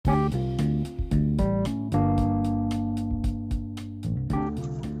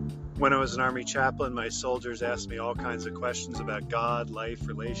When I was an Army chaplain, my soldiers asked me all kinds of questions about God, life,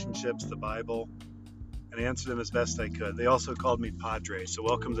 relationships, the Bible, and I answered them as best I could. They also called me Padre. So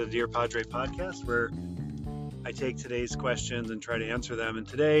welcome to the Dear Padre podcast, where I take today's questions and try to answer them. And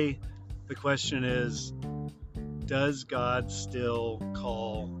today, the question is, does God still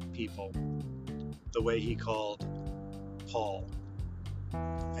call people the way he called Paul?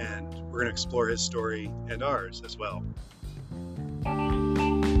 And we're going to explore his story and ours as well.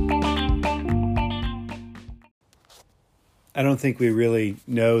 I don't think we really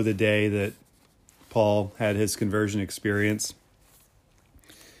know the day that Paul had his conversion experience.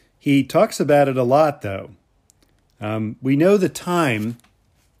 He talks about it a lot, though. We know the time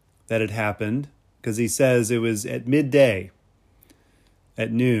that it happened because he says it was at midday,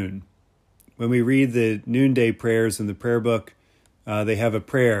 at noon. When we read the noonday prayers in the prayer book, they have a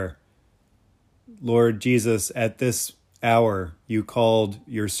prayer. Lord Jesus, at this hour you called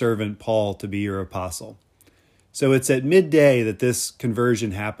your servant Paul to be your apostle. So it's at midday that this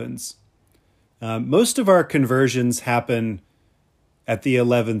conversion happens. Most of our conversions happen at the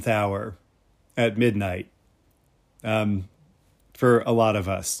 11th hour, at midnight, for a lot of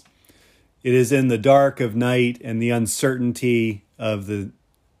us. It is in the dark of night and the uncertainty of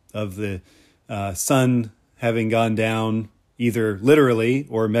the sun having gone down, either literally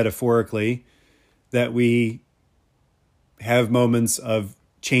or metaphorically, that we have moments of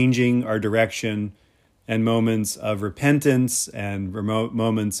changing our direction and moments of repentance and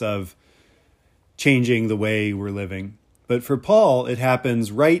moments of changing the way we're living. But for Paul, it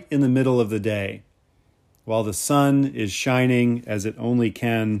happens right in the middle of the day, while the sun is shining as it only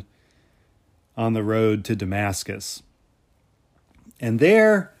can on the road to Damascus. And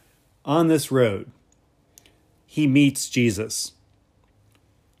there, on this road, he meets Jesus.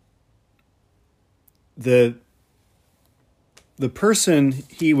 The person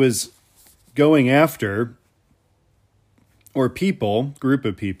he was going after, or group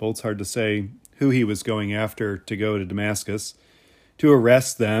of people, it's hard to say who he was going after to go to Damascus, to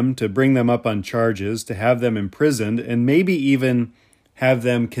arrest them, to bring them up on charges, to have them imprisoned, and maybe even have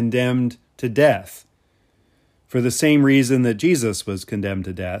them condemned to death for the same reason that Jesus was condemned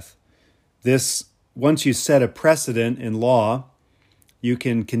to death. Once you set a precedent in law, you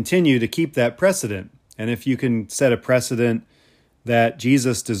can continue to keep that precedent. And if you can set a precedent that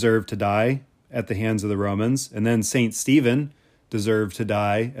Jesus deserved to die at the hands of the Romans, and then St. Stephen deserved to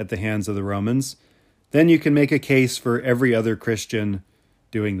die at the hands of the Romans, then you can make a case for every other Christian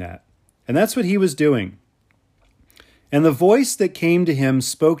doing that. And that's what he was doing. And the voice that came to him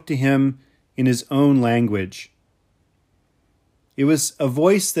spoke to him in his own language. It was a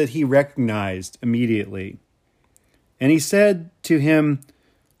voice that he recognized immediately. And he said to him,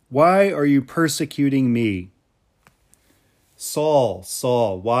 "Why are you persecuting me? Saul,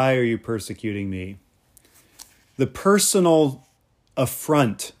 Saul, why are you persecuting me?" The personal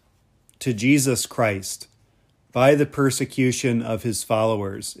affront to Jesus Christ by the persecution of his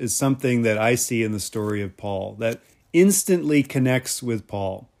followers is something that I see in the story of Paul that instantly connects with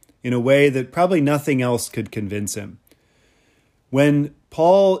Paul in a way that probably nothing else could convince him. When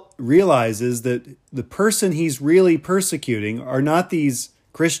Paul realizes that the person he's really persecuting are not these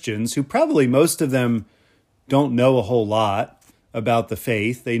Christians, who probably most of them don't know a whole lot about the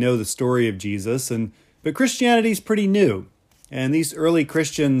faith. They know the story of Jesus, but Christianity is pretty new. And these early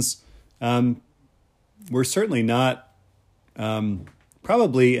Christians were certainly not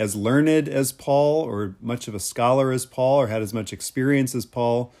probably as learned as Paul or much of a scholar as Paul or had as much experience as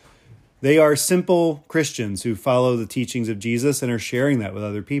Paul. They are simple Christians who follow the teachings of Jesus and are sharing that with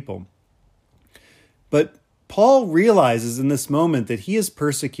other people. But Paul realizes in this moment that he is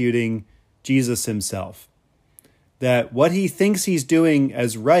persecuting Jesus himself, that what he thinks he's doing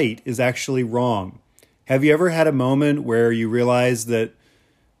as right is actually wrong. Have you ever had a moment where you realize that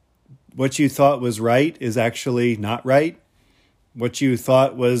what you thought was right is actually not right? What you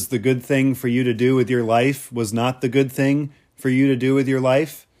thought was the good thing for you to do with your life was not the good thing for you to do with your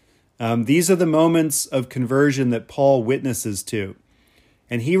life? These are the moments of conversion that Paul witnesses to.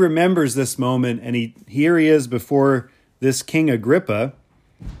 And he remembers this moment, and here he is before this King Agrippa.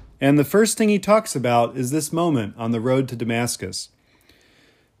 And the first thing he talks about is this moment on the road to Damascus.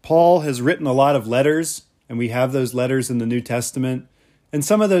 Paul has written a lot of letters, and we have those letters in the New Testament. And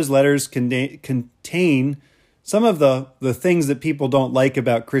some of those letters contain some of the things that people don't like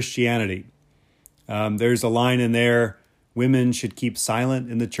about Christianity. There's a line in there, women should keep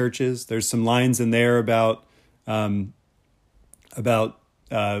silent in the churches. There's some lines in there about men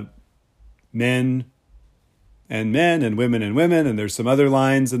and men and women and women. And there's some other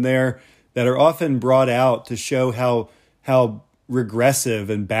lines in there that are often brought out to show how regressive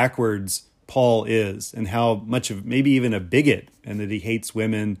and backwards Paul is, and how much of maybe even a bigot, and that he hates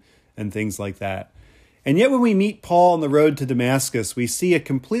women and things like that. And yet when we meet Paul on the road to Damascus, we see a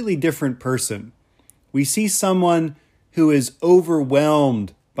completely different person. We see someone who is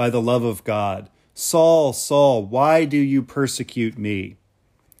overwhelmed by the love of God. Saul, Saul, why do you persecute me?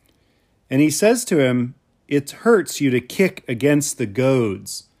 And he says to him, it hurts you to kick against the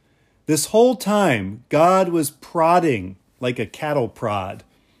goads. This whole time, God was prodding like a cattle prod.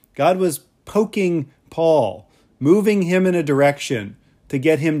 God was poking Paul, moving him in a direction to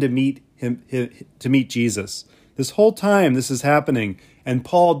get him to meet Jesus. This whole time this is happening, and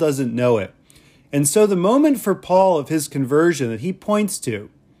Paul doesn't know it. And so the moment for Paul of his conversion that he points to,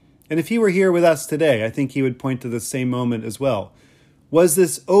 and if he were here with us today, I think he would point to the same moment as well, was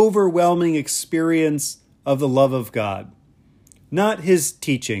this overwhelming experience of the love of God. Not his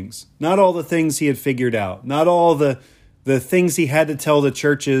teachings, not all the things he had figured out, not all the things he had to tell the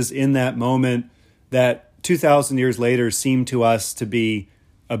churches in that moment that 2,000 years later seem to us to be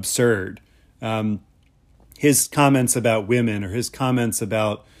absurd. His comments about women, or his comments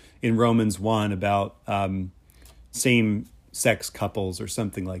about, in Romans 1, about same-sex couples or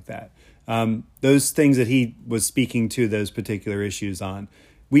something like that. Those things that he was speaking to those particular issues on.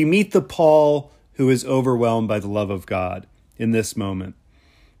 We meet the Paul who is overwhelmed by the love of God in this moment.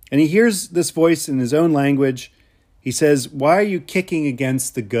 And he hears this voice in his own language. He says, why are you kicking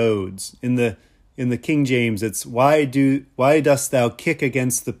against the goads? In the King James, it's why dost thou kick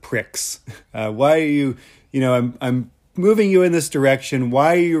against the pricks? Why are you, I'm moving you in this direction.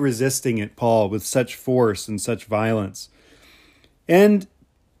 Why are you resisting it, Paul, with such force and such violence? And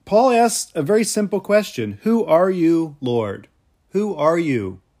Paul asks a very simple question. Who are you, Lord? Who are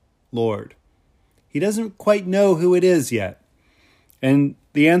you, Lord? He doesn't quite know who it is yet. And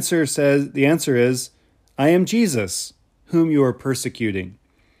the answer is, I am Jesus, whom you are persecuting.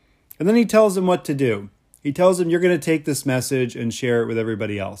 And then he tells him what to do. He tells him, you're going to take this message and share it with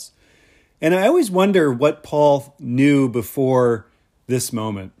everybody else. And I always wonder what Paul knew before this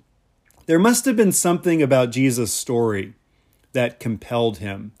moment. There must have been something about Jesus' story that compelled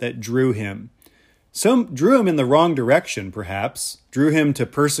him, that drew him. Some drew him in the wrong direction, perhaps, drew him to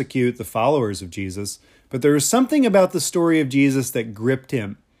persecute the followers of Jesus. But there was something about the story of Jesus that gripped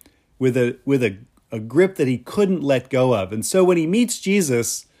him with a grip that he couldn't let go of. And so when he meets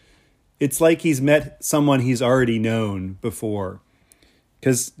Jesus, it's like he's met someone he's already known before.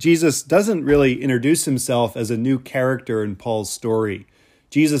 Because Jesus doesn't really introduce himself as a new character in Paul's story.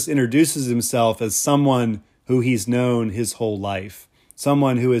 Jesus introduces himself as someone who he's known his whole life,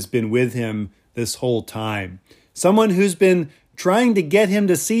 someone who has been with him this whole time, someone who's been trying to get him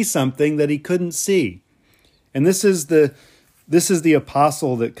to see something that he couldn't see. And this is the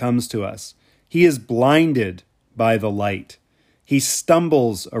apostle that comes to us. He is blinded by the light. He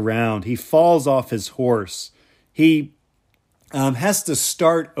stumbles around. He falls off his horse. He has to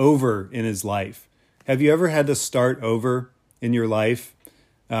start over in his life. Have you ever had to start over in your life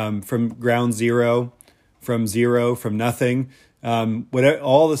from ground zero, from nothing?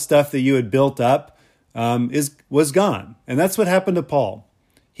 All the stuff that you had built up was gone. And that's what happened to Paul.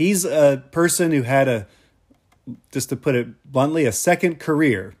 He's a person who had just to put it bluntly, a second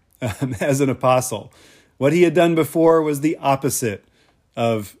career as an apostle. What he had done before was the opposite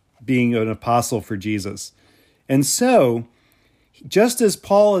of being an apostle for Jesus. And so, just as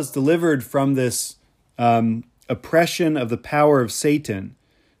Paul is delivered from this oppression of the power of Satan,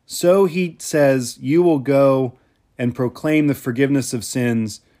 so he says, you will go and proclaim the forgiveness of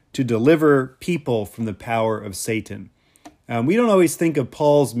sins to deliver people from the power of Satan. We don't always think of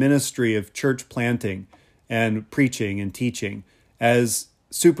Paul's ministry of church planting and preaching and teaching as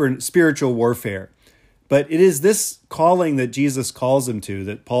spiritual warfare. But it is this calling that Jesus calls him to,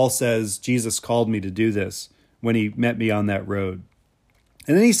 that Paul says, Jesus called me to do this when he met me on that road.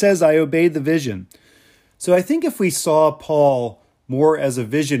 And then he says, I obeyed the vision. So I think if we saw Paul more as a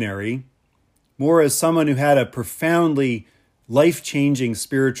visionary, more as someone who had a profoundly life-changing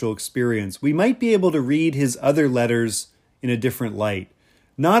spiritual experience, we might be able to read his other letters in a different light.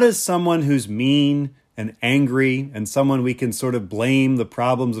 Not as someone who's mean and angry and someone we can sort of blame the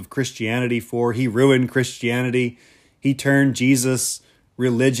problems of Christianity for. He ruined Christianity. He turned Jesus'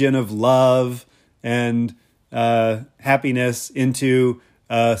 religion of love and happiness into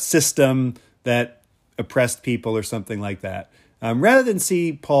a system that oppressed people or something like that. Rather than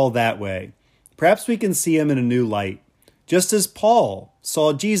see Paul that way, perhaps we can see him in a new light. Just as Paul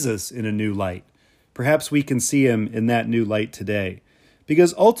saw Jesus in a new light, perhaps we can see him in that new light today.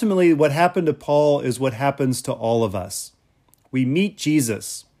 Because ultimately what happened to Paul is what happens to all of us. We meet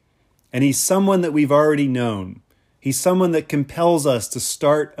Jesus, and he's someone that we've already known. He's someone that compels us to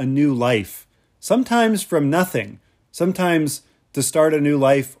start a new life, sometimes from nothing, sometimes to start a new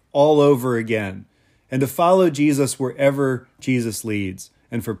life all over again, and to follow Jesus wherever Jesus leads.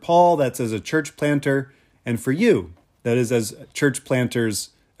 And for Paul, that's as a church planter, and for you, that is as church planters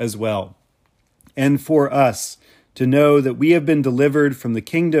as well. And for us to know that we have been delivered from the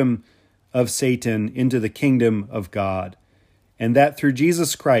kingdom of Satan into the kingdom of God, and that through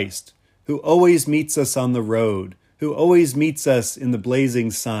Jesus Christ, who always meets us on the road, who always meets us in the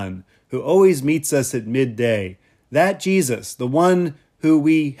blazing sun, who always meets us at midday, that Jesus, the one who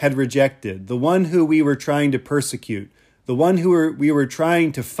we had rejected, the one who we were trying to persecute, the one who we were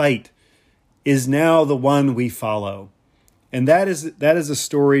trying to fight, is now the one we follow. And that is the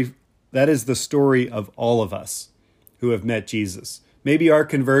story of all of us who have met Jesus. Maybe our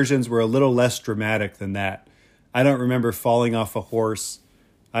conversions were a little less dramatic than that. I don't remember falling off a horse.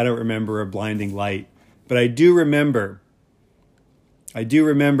 I don't remember a blinding light. But I do remember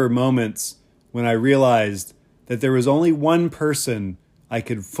moments when I realized that there was only one person I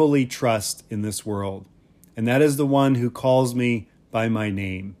could fully trust in this world. And that is the one who calls me by my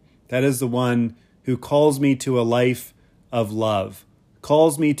name. That is the one who calls me to a life of love,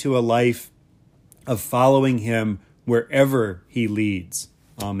 calls me to a life of following him wherever he leads.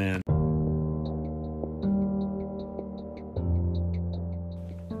 Amen.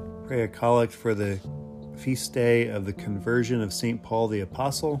 Pray a collect for the feast day of the conversion of St. Paul the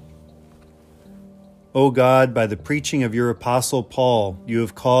Apostle. O God, by the preaching of your apostle Paul, you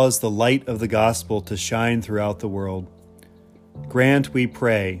have caused the light of the gospel to shine throughout the world. Grant, we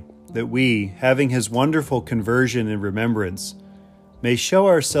pray, that we, having his wonderful conversion in remembrance, may show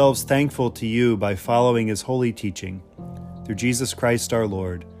ourselves thankful to you by following his holy teaching, through Jesus Christ our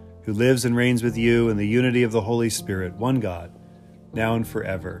Lord, who lives and reigns with you in the unity of the Holy Spirit, one God, now and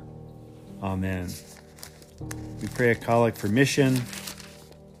forever. Amen. We pray a collect for mission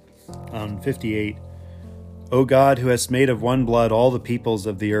on 58. O God, who hast made of one blood all the peoples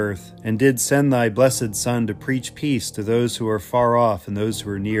of the earth, and did send thy blessed Son to preach peace to those who are far off and those who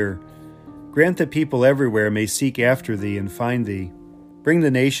are near, grant that people everywhere may seek after thee and find thee. Bring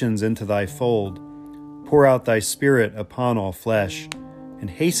the nations into thy fold. Pour out thy Spirit upon all flesh, and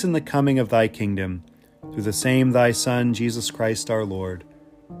hasten the coming of thy kingdom, through the same thy Son, Jesus Christ our Lord.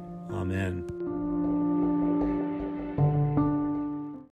 Amen.